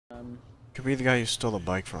Could be the guy you stole the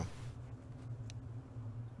bike from.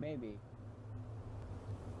 Maybe.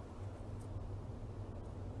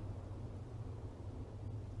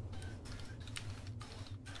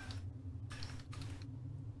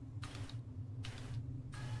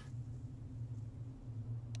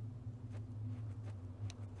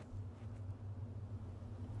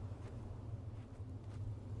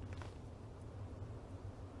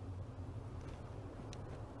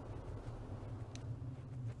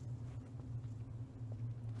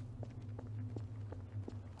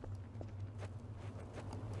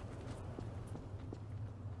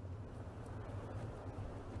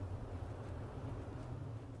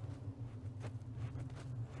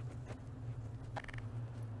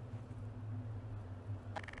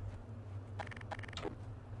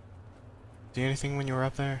 See anything when you were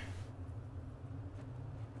up there?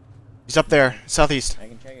 He's up there, southeast. I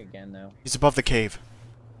can check again though. He's above the cave.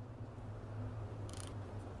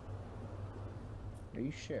 Are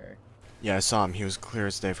you sure? Yeah, I saw him. He was clear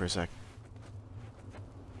as day for a sec.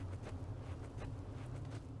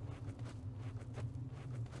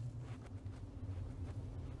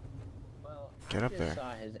 Well, Get up I there. just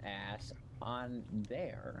saw his ass on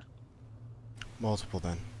there. Multiple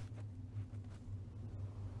then.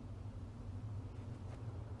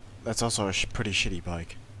 That's also a pretty shitty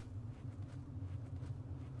bike.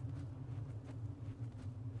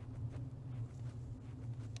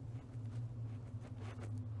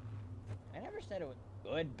 I never said it was a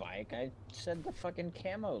good bike. I said the fucking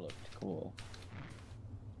camo looked cool.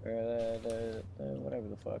 Or the whatever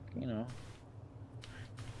the fuck, you know.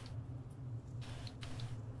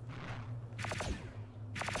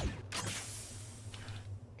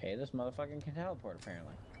 Okay, this motherfucking can teleport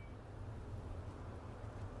apparently.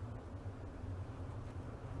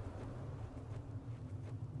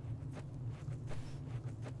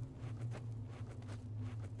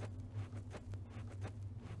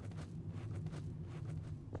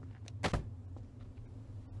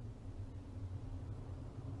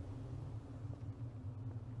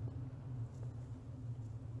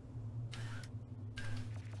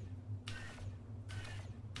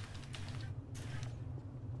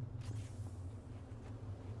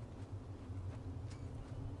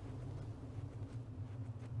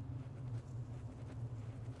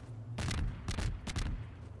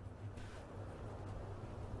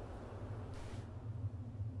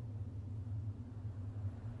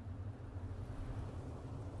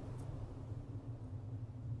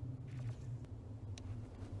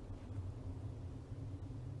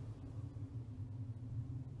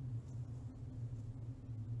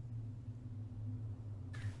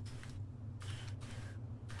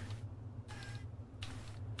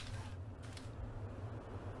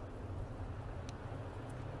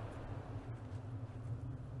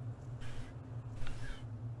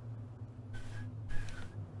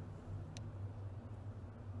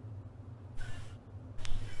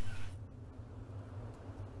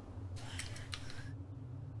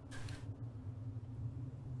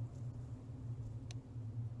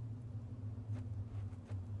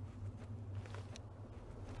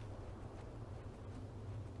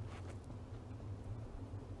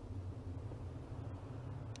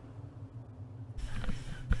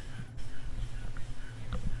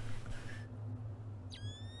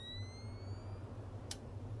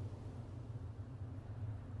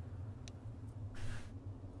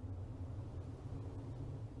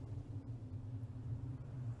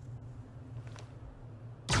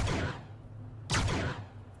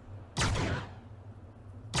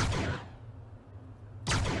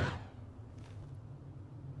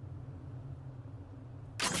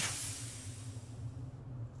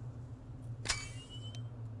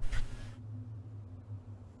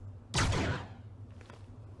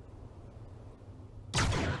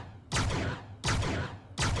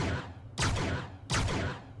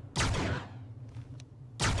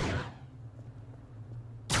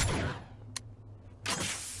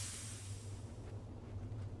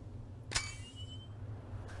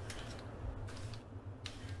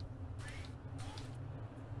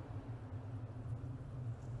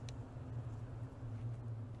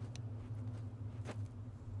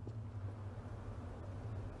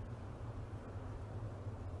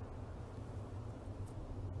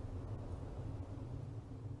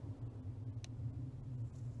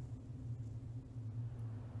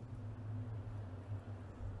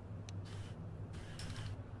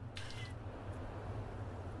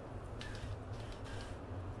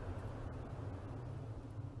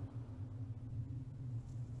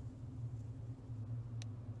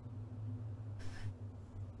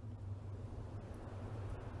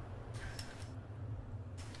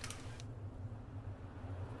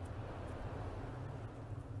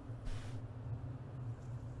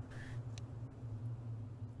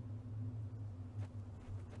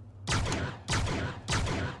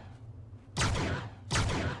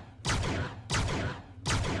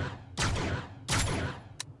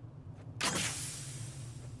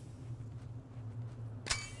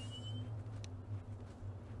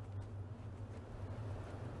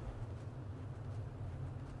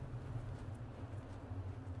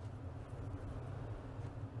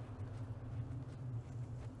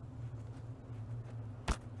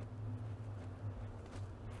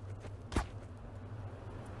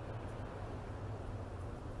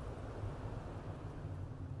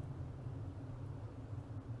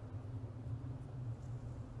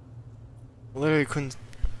 Literally couldn't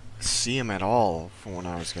see him at all from when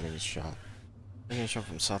I was getting shot. I getting shot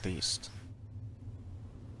from southeast.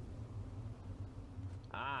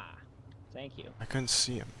 Ah, thank you. I couldn't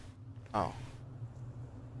see him. Oh.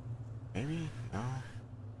 Maybe? No.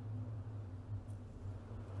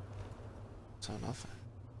 Saw nothing.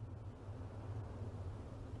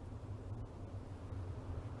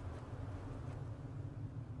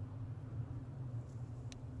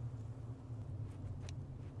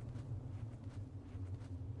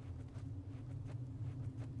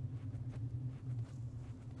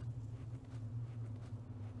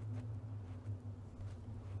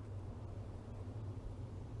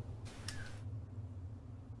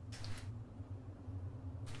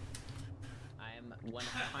 I'm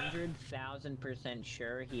 100,000%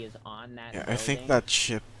 sure he is on that Yeah, building. I think that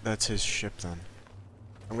ship, that's his ship then.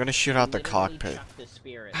 I'm gonna shoot out the Literally cockpit. chucked the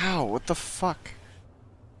spear at Ow, me. what the fuck?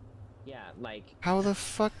 Yeah, like... How the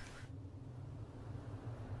fuck?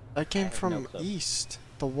 That came have no from clue. east.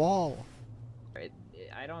 The wall.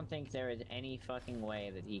 I don't think there is any fucking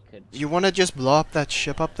way that he could... You wanna just blow up that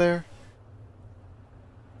ship up there?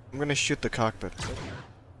 I'm gonna shoot the cockpit.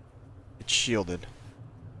 It's shielded.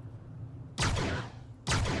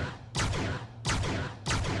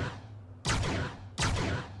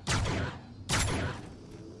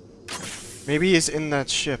 Maybe he's in that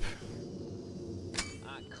ship.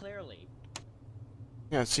 Clearly.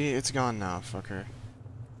 Yeah, see, it's gone now, fucker.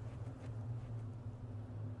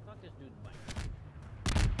 Fuck this dude's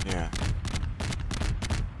bike. Yeah.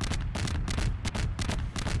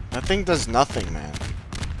 That thing does nothing, man.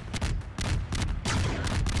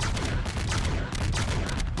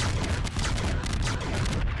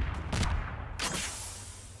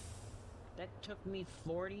 That took me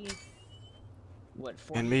 40... What,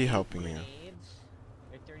 40 And me helping you. grenades?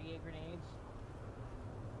 Or 38 grenades?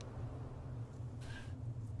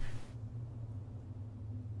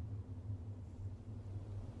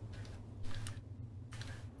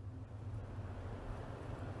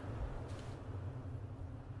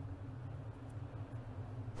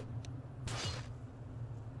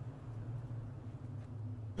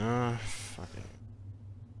 Fucking.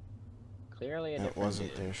 Clearly a That different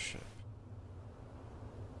wasn't dude. their ship.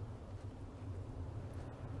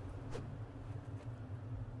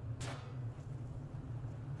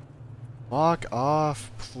 Walk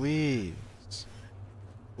off, please.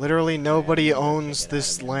 Literally nobody I'm gonna owns check it out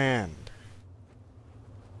this again. land.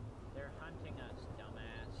 They're hunting us,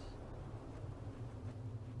 dumbass.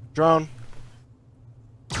 Drone.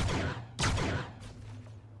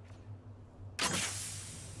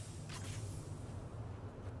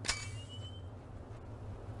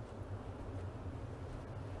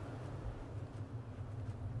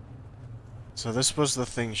 So this was the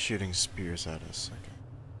thing shooting spears at us. Okay.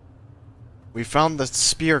 We found the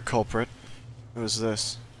spear culprit. It was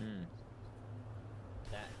this.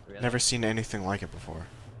 That, really? Never seen anything like it before.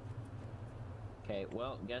 Okay,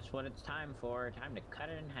 well, guess what it's time for? Time to cut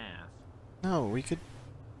it in half. No, we could...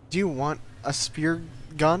 Do you want a spear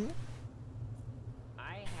gun?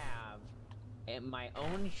 I have my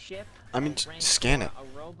own ship. I mean, a rank scan for it.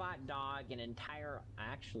 A robot dog, an entire...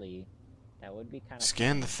 Actually, that would be kind of...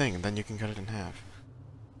 Scan the thing, and then you can cut it in half.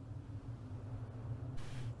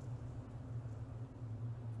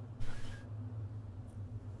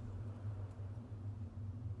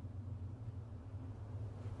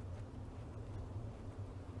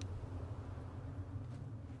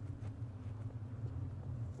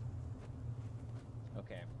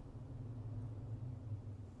 Okay.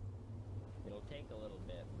 It'll take a little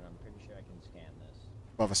bit, but I'm pretty sure I can scan this.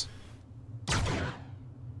 Above us.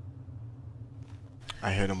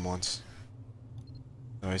 I hit him once.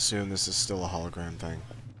 So I assume this is still a hologram thing.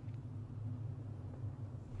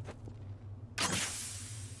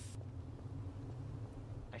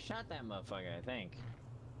 I shot that motherfucker, I think.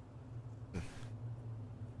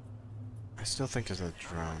 I still think it's a Oh, it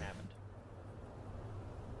drone. happened.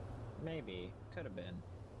 Maybe. Could have been.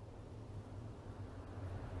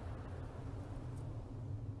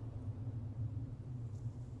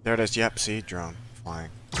 There it is. Yep, see? Drone. Flying.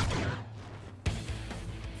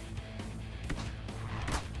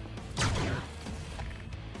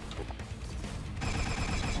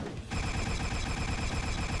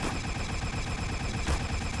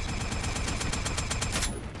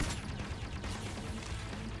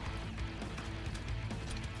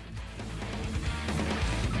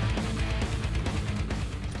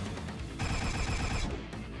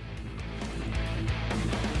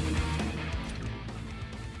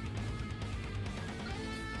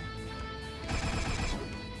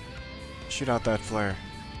 Shoot out that flare.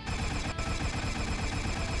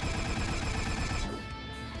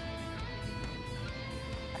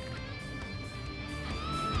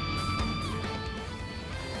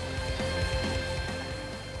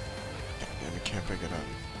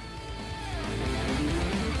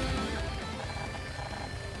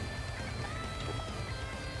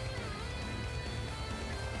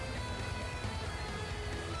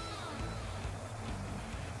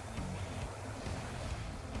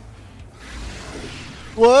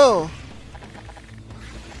 Whoa!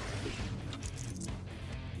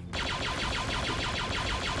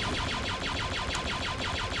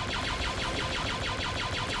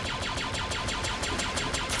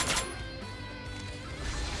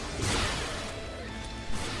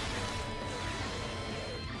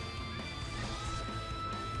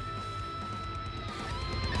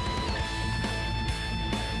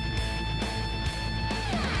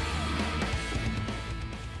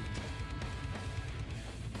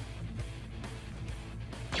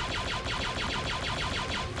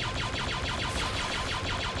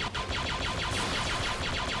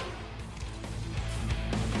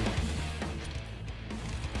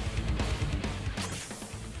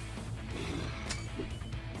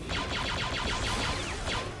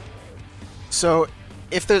 So,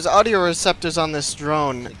 if there's audio receptors on this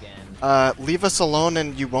drone, leave us alone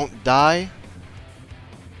and you won't die.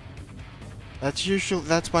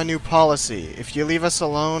 That's my new policy. If you leave us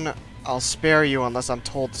alone, I'll spare you unless I'm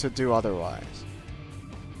told to do otherwise.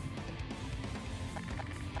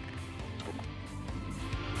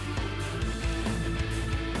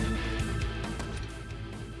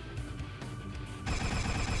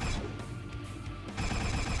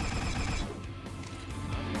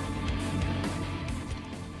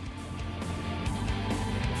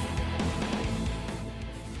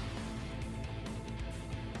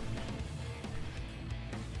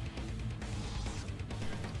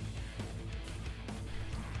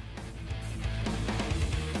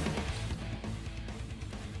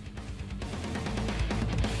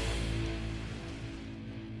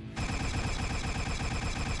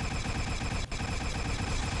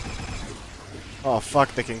 Oh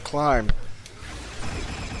fuck, they can climb.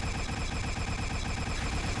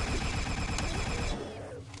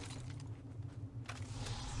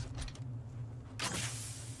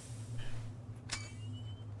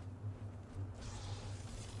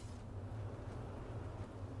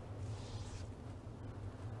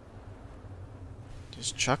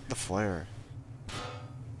 Just chuck the flare.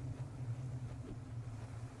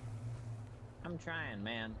 I'm trying,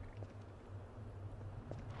 man.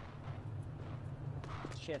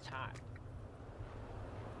 Shit's hot.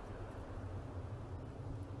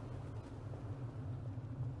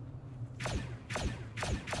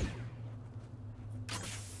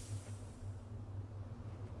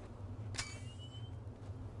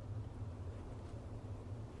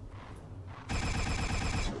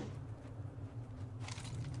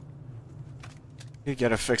 You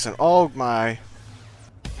gotta fix it. Oh my.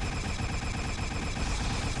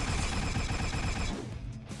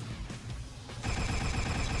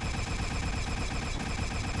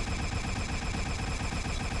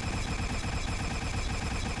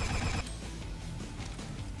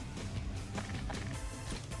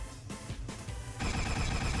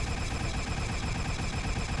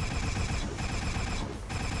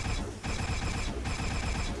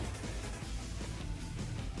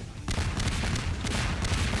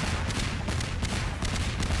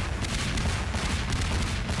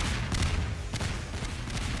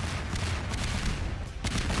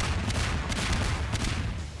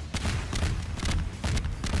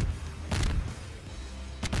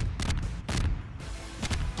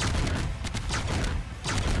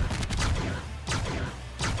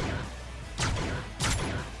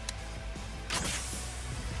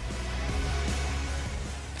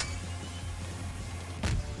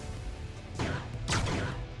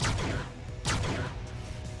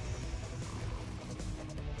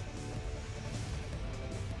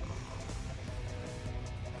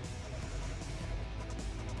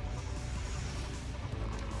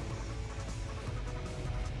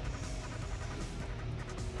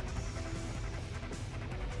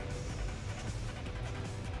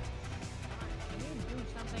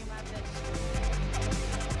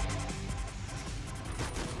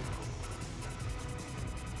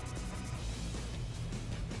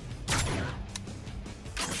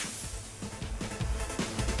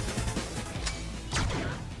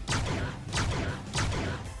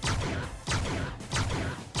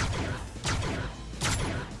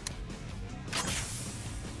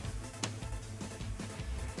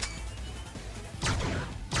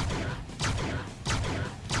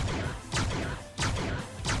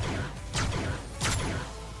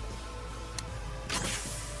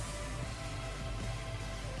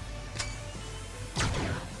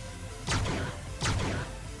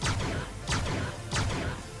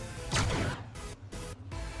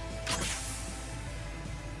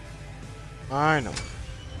 I know.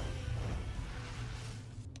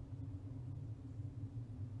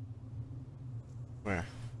 Where?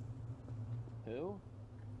 Who?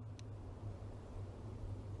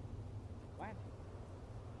 What?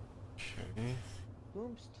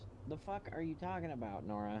 The fuck are you talking about,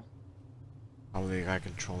 Nora? Probably the guy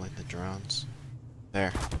controlling the drones.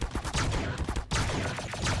 There.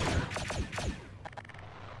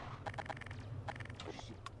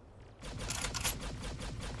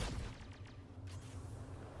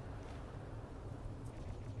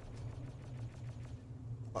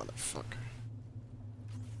 Motherfucker.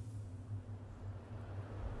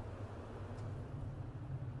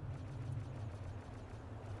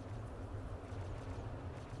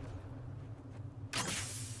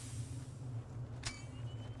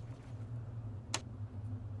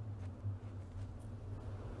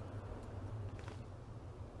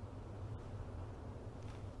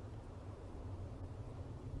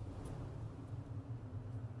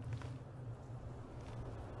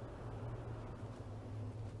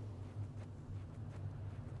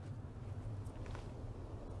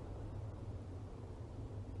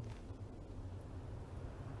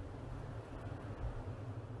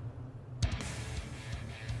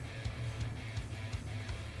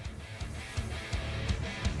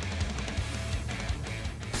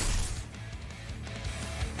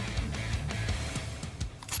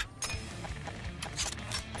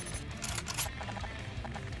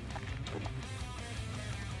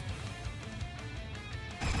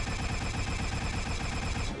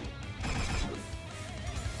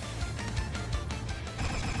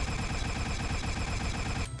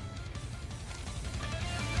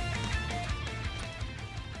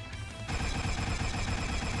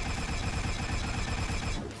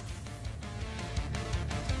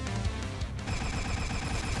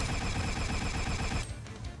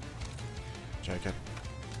 Check it.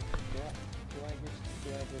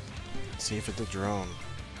 Do I just... See if it's a drone.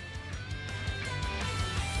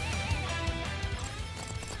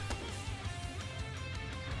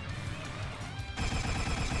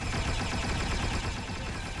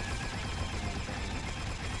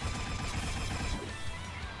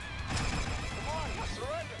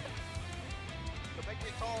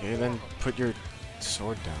 Okay, then put your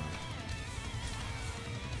sword down.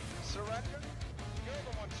 Surrender? You're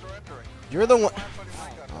the one surrendering. You're the one.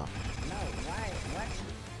 Oh. No, why? What?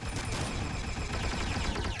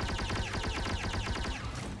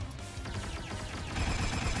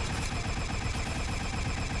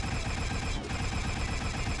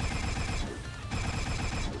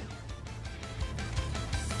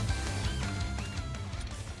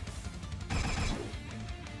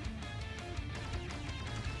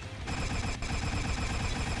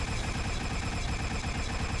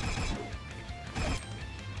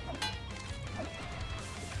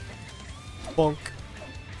 Bonk.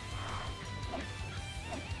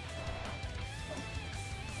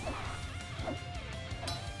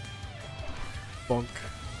 Bonk.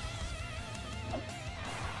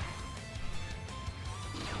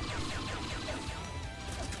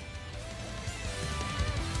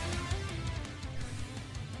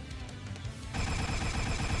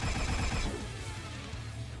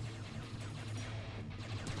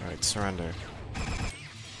 Alright, surrender.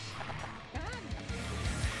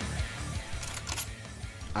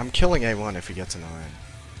 I'm killing A1 if he gets annoying.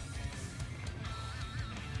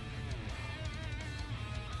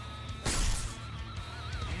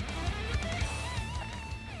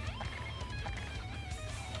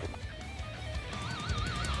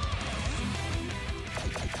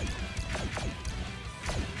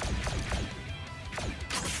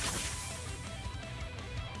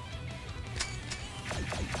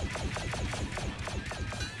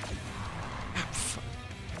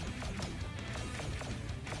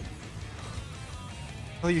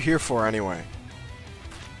 What are you here for anyway?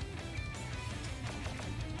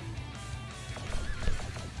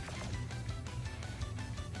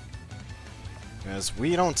 As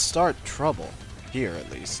we don't start trouble. Here,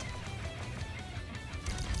 at least.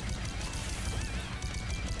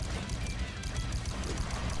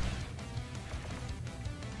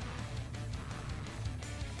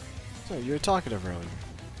 So, you were talkative earlier.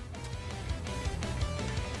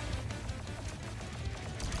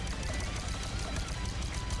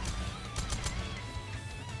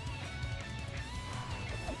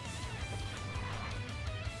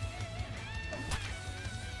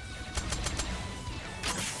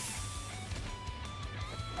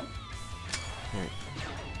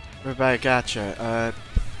 Everybody gotcha.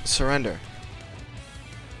 Surrender.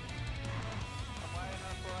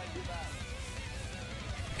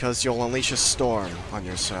 Because you'll unleash a storm on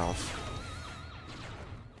yourself.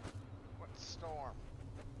 What storm?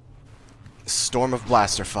 Storm of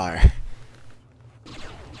blaster fire.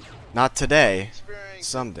 Not today. Experiencing,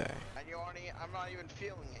 Someday. and you already, I'm not even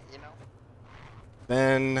feeling it, you know?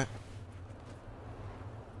 Then...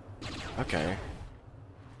 Okay.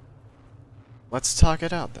 Let's talk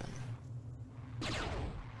it out then.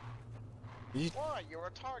 Why? You're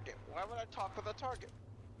a target. Why would I talk with a target?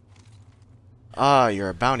 Ah, you're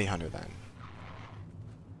a bounty hunter then.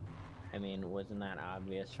 I mean, wasn't that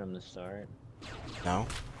obvious from the start? No?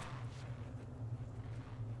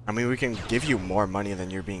 I mean, we can give you more money than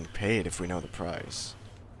you're being paid if we know the price.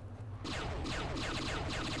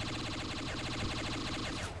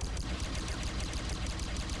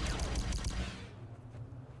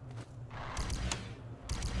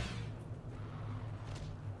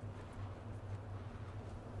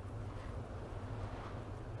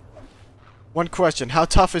 One question, how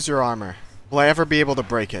tough is your armor? Will I ever be able to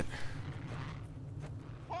break it?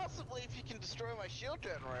 Possibly if you can destroy my shield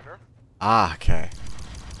generator. Ah, okay.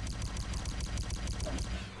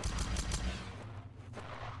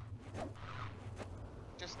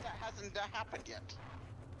 Just that hasn't happened yet.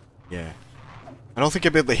 Yeah. I don't think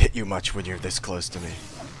I'll be able to hit you much when you're this close to me.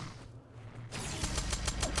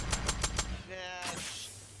 Yeah.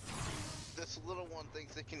 This little one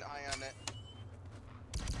thinks it can ion it.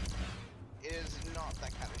 It is not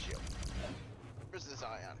that kind of shield. Where's this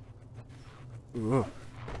ion? Ooh.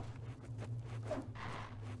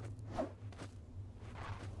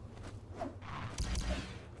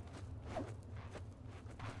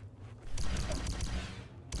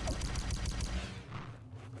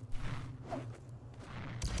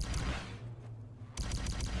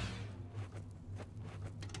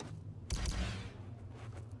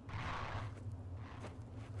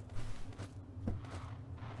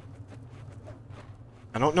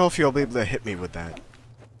 I don't know if you'll be able to hit me with that.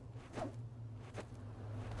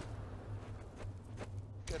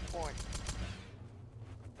 Good point.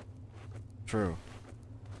 True.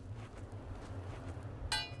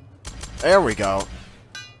 There we go.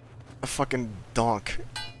 A fucking donk.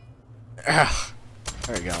 Ugh.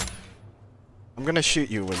 There you go. I'm gonna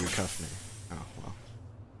shoot you when you cuff me. Oh, well.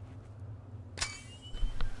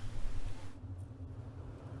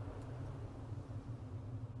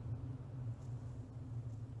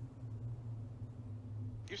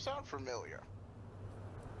 You sound familiar.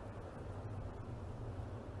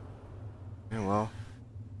 Yeah, well.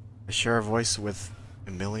 I share a voice with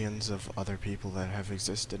millions of other people that have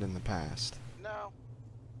existed in the past. No.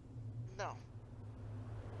 No.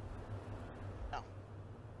 No.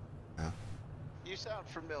 No? You sound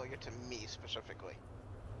familiar to me specifically.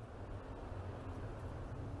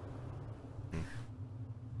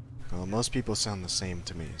 Well, most people sound the same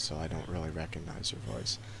to me, so I don't really recognize your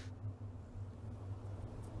voice.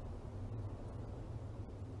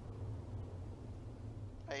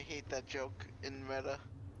 I hate that joke in meta.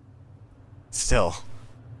 Still.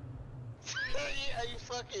 I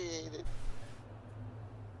fucking hate it.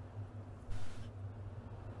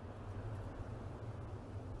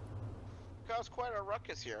 Caused quite a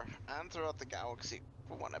ruckus here, and throughout the galaxy,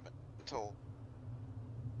 from what I've been told.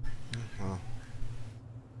 Well.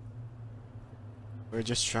 We're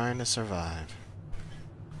just trying to survive.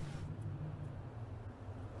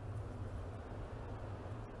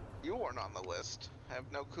 You weren't on the list. I have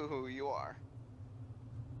no clue who you are.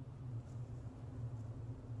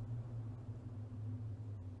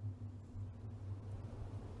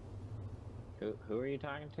 Who are you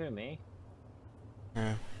talking to? Me?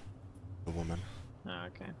 Yeah. The woman. Oh,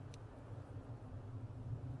 okay.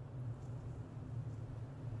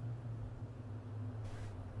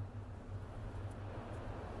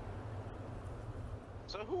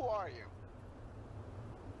 So who are you?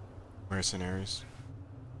 Mercenaries.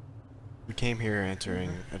 We came here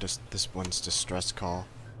entering this one's distress call.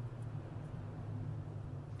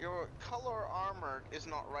 Your color armor is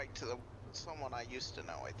not right to someone I used to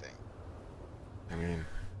know, I think. I mean,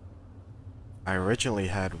 I originally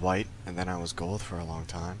had white, and then I was gold for a long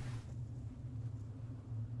time.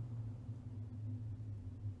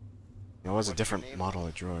 It was a What's your different name? model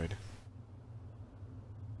of droid.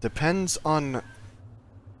 Depends on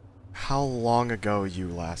how long ago you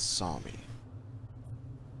last saw me.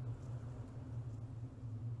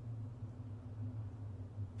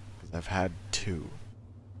 Because I've had two.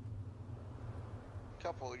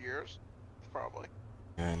 Couple of years, probably.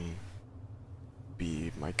 And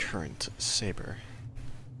be my current saber.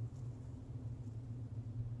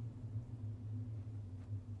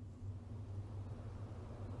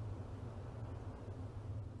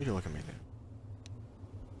 You look at me there.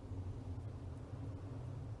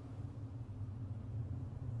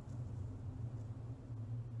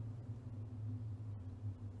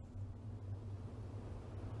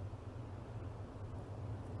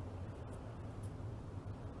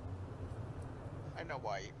 I know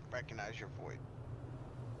why you recognize your voice.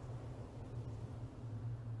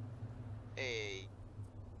 A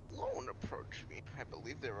lone approached me. I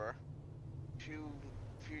believe they were few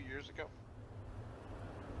years ago.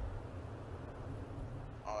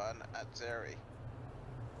 On at Zeri.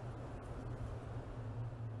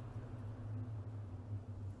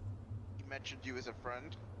 He mentioned you as a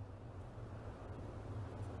friend.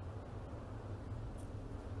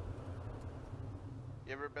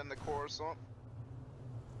 You ever been to Coruscant?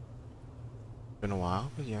 Been a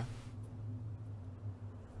while, but yeah.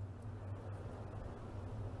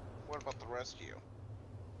 What about the rest of you?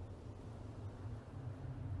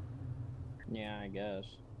 Yeah, I guess.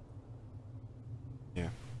 Yeah.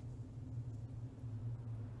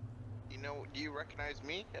 You know, do you recognize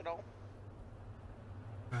me at all?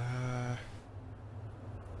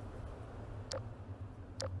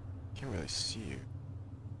 Can't really see you.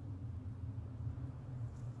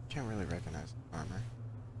 Can't really recognize the armor.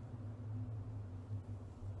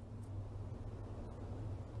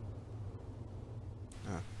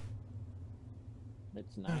 Oh.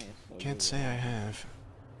 It's nice. I'll Can't give say you I that. have.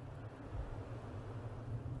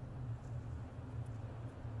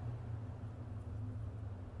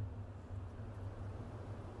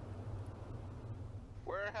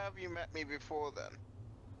 Where have you met me before then?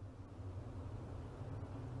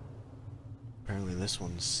 Apparently this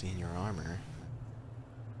one's seen your armor.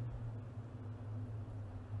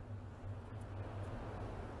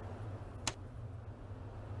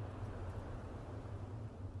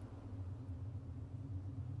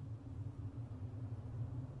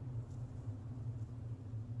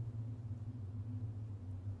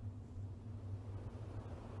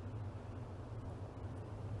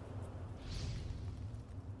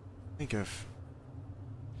 Think of...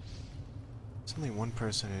 There's only one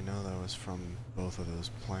person I know that was from both of those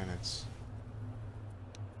planets.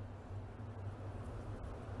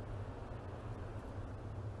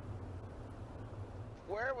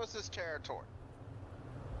 Where was this territory?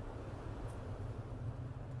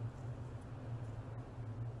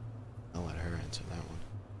 I'll let her answer that one.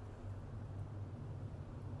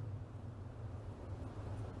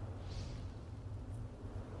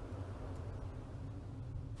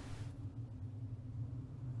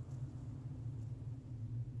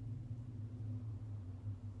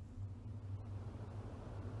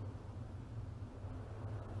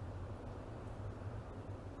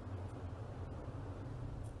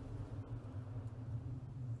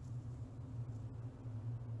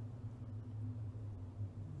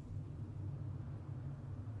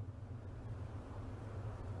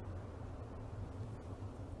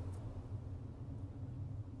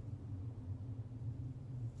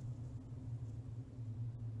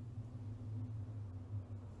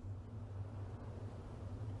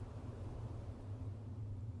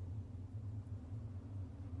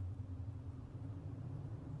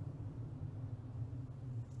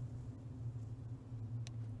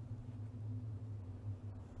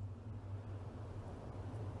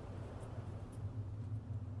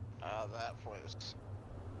 That place.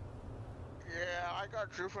 Yeah, I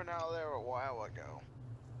got Trooper out there a while ago.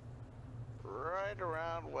 Right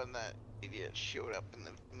around when that idiot showed up in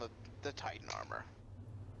the Titan armor.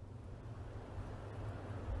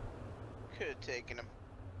 Could have taken him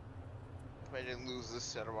if I didn't lose this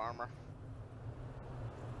set of armor.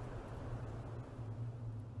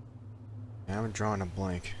 Yeah, I'm drawing a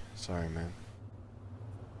blank. Sorry, man.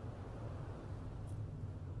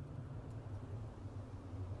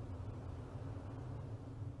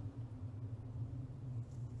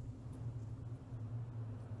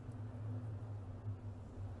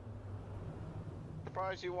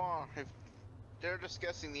 Surprised you are. If they're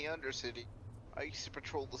discussing the Undercity, I used to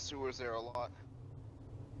patrol the sewers there a lot.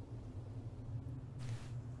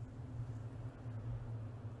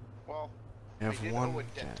 Well, You I have did one owe a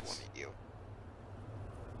debt to one guess, of you.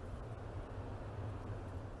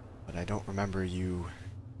 but I don't remember you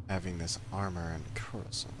having this armor in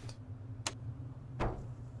Coruscant. I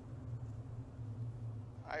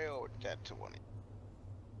owe a debt to one of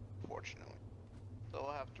you, fortunately. So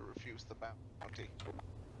I'll have to refuse the bounty.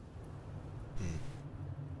 Hmm.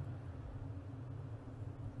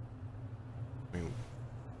 I mean,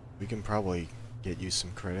 we can probably get you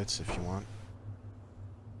some credits if you want.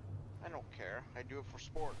 I don't care. I do it for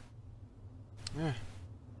sport. Yeah.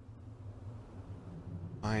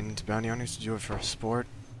 Find bounty hunters to do it for sport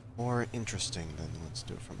more interesting than let's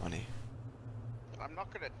do it for money. I'm not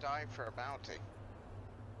gonna die for a bounty.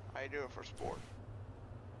 I do it for sport.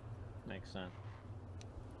 Makes sense.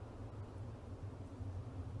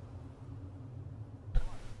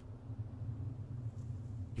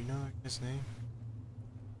 You know his name?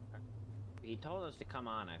 He told us to come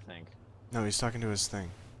on, I think. No, he's talking to his thing.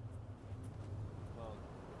 Well,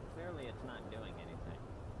 clearly it's not doing anything.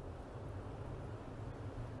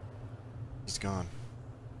 gone.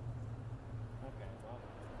 Okay, well.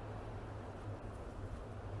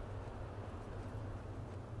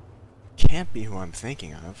 Can't be who I'm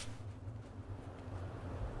thinking of.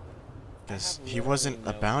 Because have he wasn't a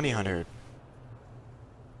literally no bounty clue hunter.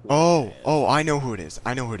 who Oh, that is. oh, I know who it is.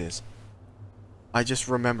 I know who it is. I just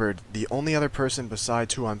remembered the only other person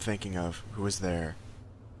besides who I'm thinking of who was there.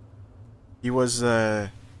 He was,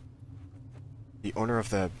 the owner of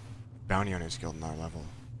the Bounty Hunters Guild in our level.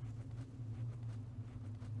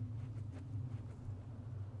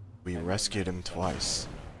 We I've never rescued met him so. twice.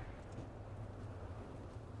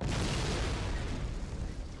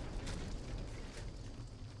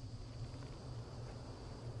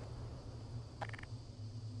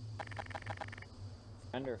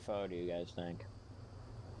 Friend or foe, do you guys think?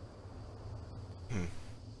 Hmm.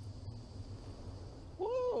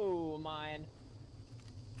 Woo, mine.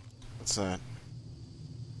 What's that?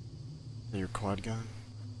 Your quad gun?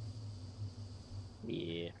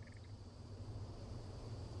 Yeah.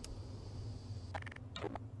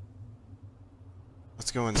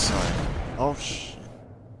 Let's go inside. Oh, shit.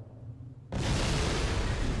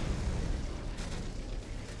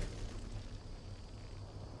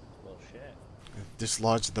 Well, shit.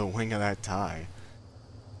 Dislodged the wing of that tie.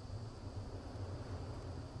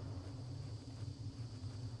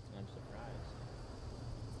 I'm surprised.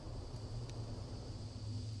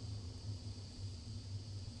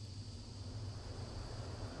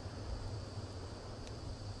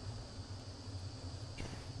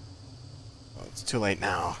 Oh, it's too late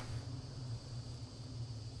now.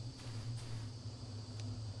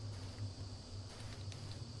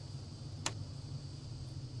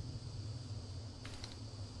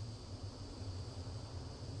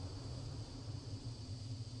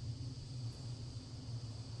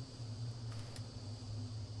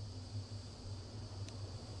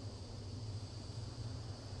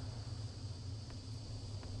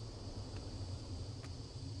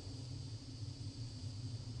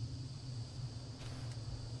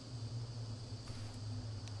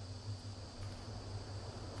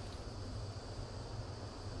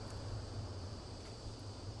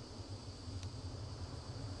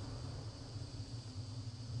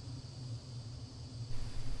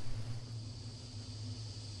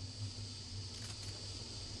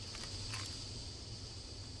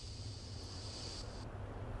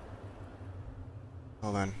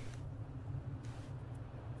 Hold on.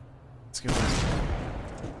 Let's go.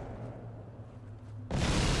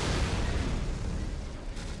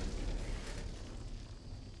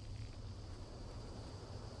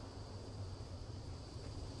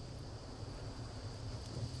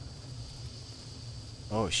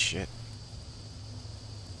 Oh shit.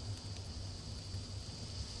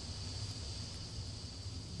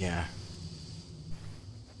 Yeah.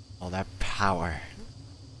 All that power.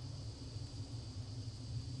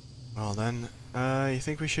 Well then, you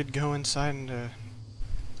think we should go inside and,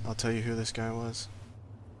 I'll tell you who this guy was?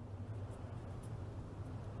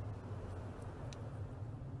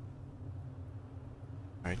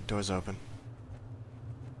 Alright, door's open.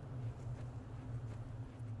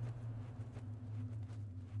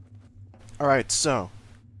 Alright, so.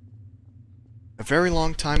 A very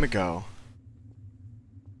long time ago,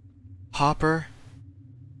 Hopper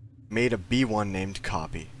made a B1 named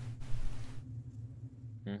Copy.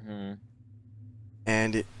 Mm-hmm.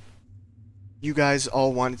 And you guys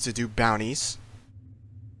all wanted to do bounties.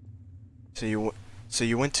 So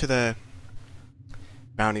you went to the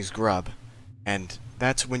bounties grub, and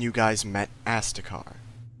that's when you guys met Astakar.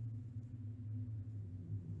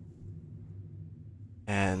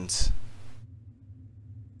 And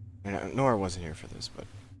Nora wasn't here for this, but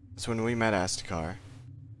that's when we met Astakar,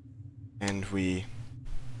 and we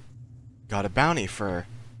got a bounty for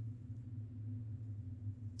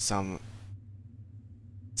some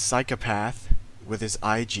psychopath with his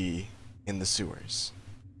IG in the sewers.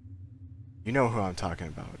 You know who I'm talking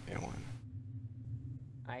about, A1.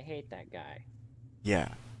 I hate that guy. Yeah.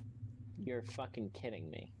 You're fucking kidding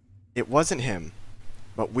me. It wasn't him,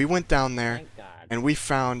 but we went down there Thank God. and we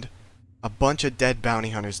found a bunch of dead bounty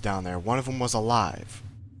hunters down there. One of them was alive.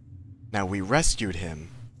 Now we rescued him,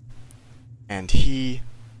 and he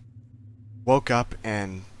woke up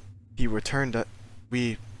and he returned.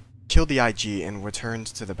 We killed the IG and returned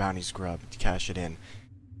to the bounty's grub to cash it in.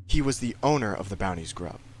 He was the owner of the bounty's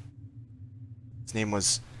grub. His name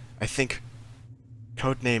was, I think,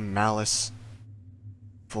 codename Malice.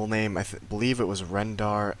 Full name, I believe it was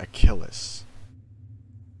Rendar Achilles.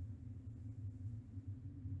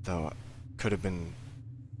 Though, could have been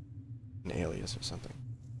an alias or something.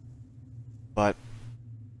 But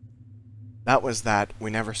that was that. We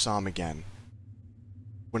never saw him again.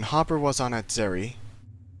 When Hopper was on at Zeri,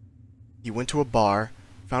 he went to a bar,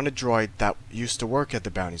 found a droid that used to work at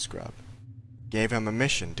the Bounty Scrub, gave him a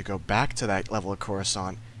mission to go back to that level of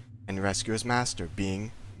Coruscant and rescue his master,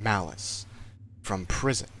 being Malice, from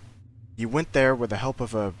prison. He went there with the help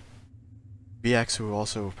of a BX who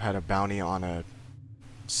also had a bounty on a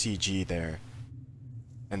CG there,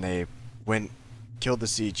 and they went, killed the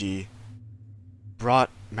CG, brought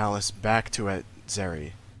Malice back to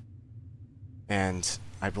Zeri, and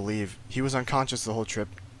I believe he was unconscious the whole trip.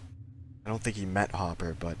 I don't think he met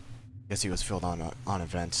Hopper, but I guess he was filled on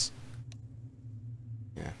events.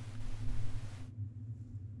 Yeah.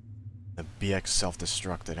 The BX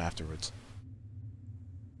self-destructed afterwards.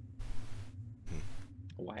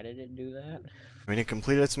 Why did it do that? I mean, it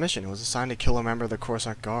completed its mission. It was assigned to kill a member of the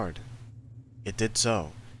Coruscant Guard. It did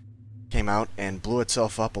so. Came out and blew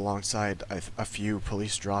itself up alongside a few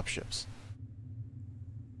police dropships.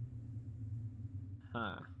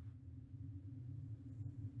 Huh.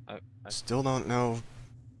 Still don't know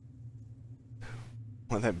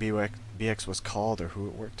what that BX was called or who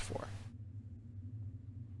it worked for.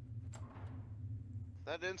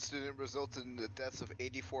 That incident resulted in the deaths of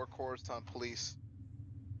 84 Coruscant police.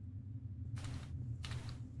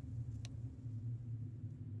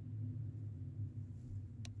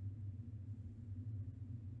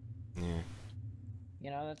 Yeah. You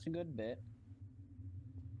know, that's a good bit.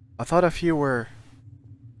 I thought a few were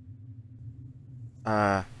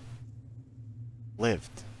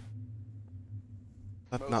lived.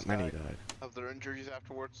 But not many died. Of their injuries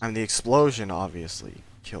afterwards? I mean, the explosion obviously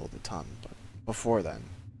killed a ton, but before then.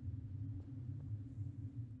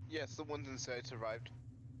 Yes, the ones inside survived.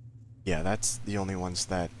 Yeah, that's the only ones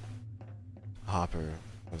that Hopper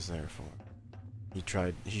was there for.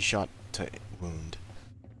 He shot to wound.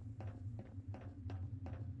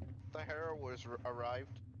 The Hera was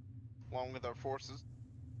arrived, along with our forces.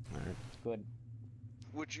 Alright. Good.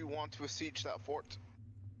 Would you want to besiege that fort?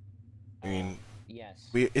 I mean, yes.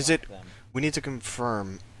 we Them. need to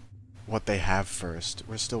confirm what they have first.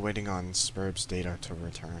 We're still waiting on Spurb's data to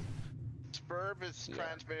return. Spurb has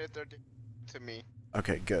transmitted their data to me.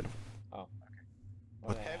 Okay, good. Oh, okay.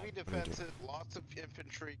 What- Well, Heavy do you do? defenses, lots of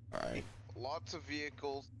infantry, Alright. lots of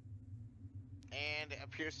vehicles, and it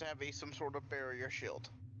appears to have some sort of barrier shield.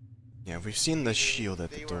 Yeah, we've seen the shield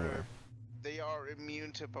at the door. They are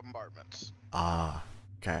immune to bombardments. Ah,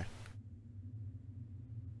 okay.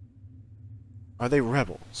 Are they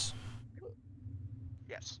rebels?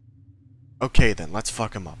 Yes. Okay then, let's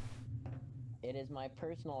fuck them up. it is my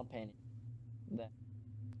personal opinion that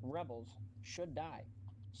rebels should die.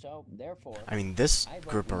 So, therefore, I mean, this I vote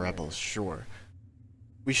group of we rebels, murder. sure.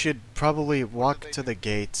 We should probably walk they to do? the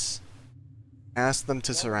gates, ask them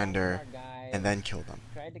to go surrender, after our guys, and then kill them.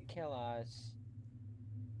 tried to kill us,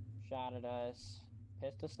 shot at us,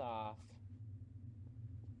 pissed us off.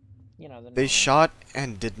 You know, the They normal. shot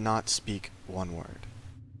and did not speak one word.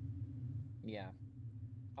 Yeah.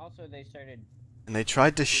 Also, they started. And they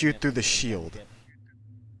tried to shooting shoot us through the with shield. gunship.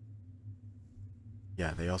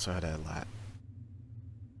 Yeah, they also had a lat.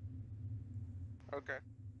 Okay.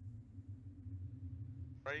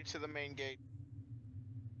 Ready to the main gate.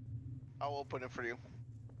 I'll open it for you.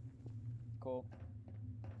 Cool.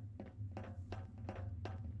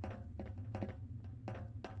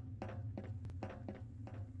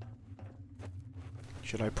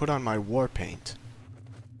 Should I put on my war paint?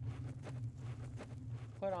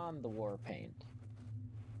 Put on the war paint.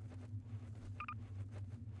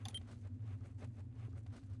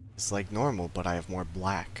 It's like normal, but I have more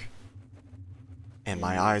black. And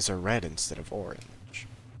my eyes are red instead of orange.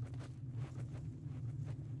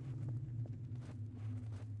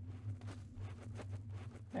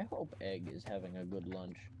 I hope Egg is having a good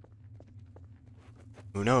lunch.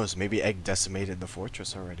 Who knows, maybe Egg decimated the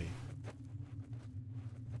fortress already.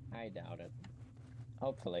 I doubt it.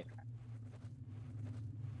 Hopefully.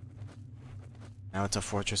 Now it's a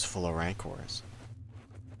fortress full of rancors.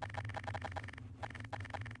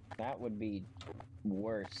 That would be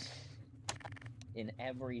worse. In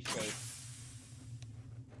every shape.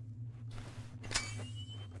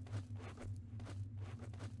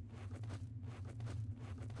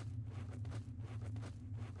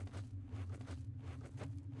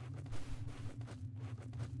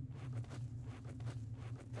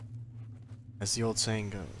 As the old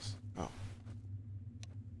saying goes. Oh.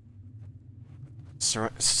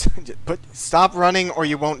 Stop running or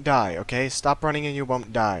you won't die, okay? Stop running and you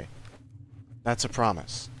won't die. That's a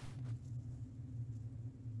promise.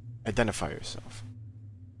 Identify yourself.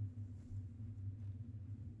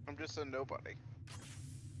 I'm just a nobody.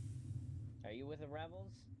 Are you with the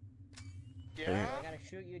rebels? Yeah. I gotta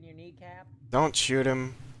shoot you in your kneecap? Don't shoot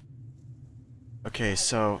him. Okay,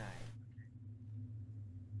 so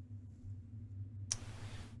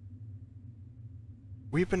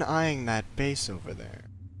we've been eyeing that base over there.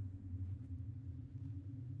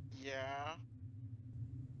 Yeah.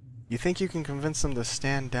 You think you can convince them to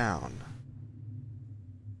stand down?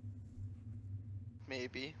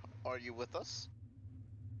 Maybe. Are you with us?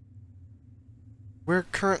 We're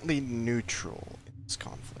currently neutral in this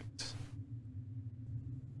conflict.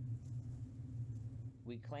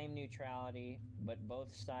 We claim neutrality, but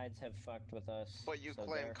both sides have fucked with us. But you so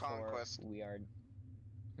claim therefore conquest. We are.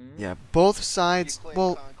 Hmm? Yeah, both You sides. claim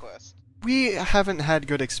Well, conquest. we haven't had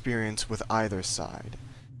good experience with either side.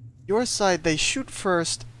 Your side, they shoot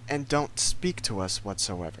first and don't speak to us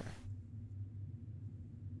whatsoever.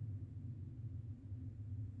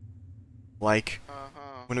 Like,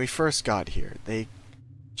 Uh-huh. when we first got here, they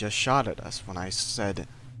just shot at us when I said,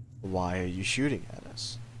 "Why are you shooting at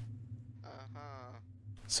us?" Uh-huh.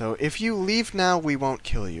 So if you leave now, we won't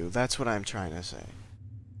kill you. That's what I'm trying to say.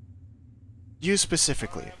 You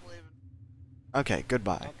specifically. Alright, I'm leaving. Okay,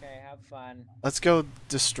 goodbye. Okay, have fun. Let's go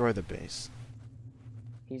destroy the base.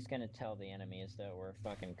 He's gonna tell the enemies that we're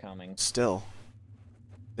fucking coming. Still,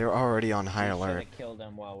 they're already on high We alert. should've killed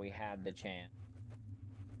him while we had the chance.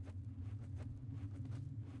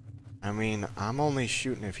 I mean, I'm only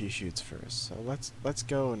shooting if he shoots first. So let's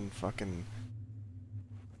go and fucking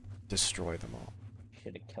destroy them all.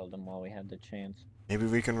 Should've killed him while we had the chance. Maybe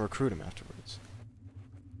we can recruit him afterwards.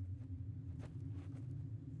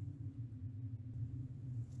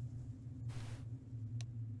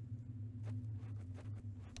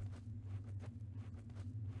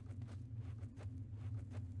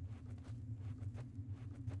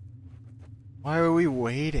 Why are we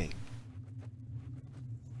waiting?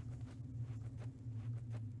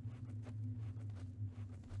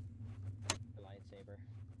 Lightsaber.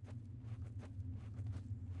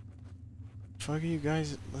 Fuck you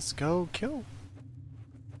guys, let's go kill.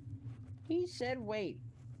 He said wait.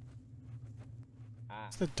 Ah.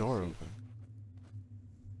 What's the door see. open?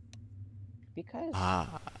 Because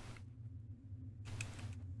Ah.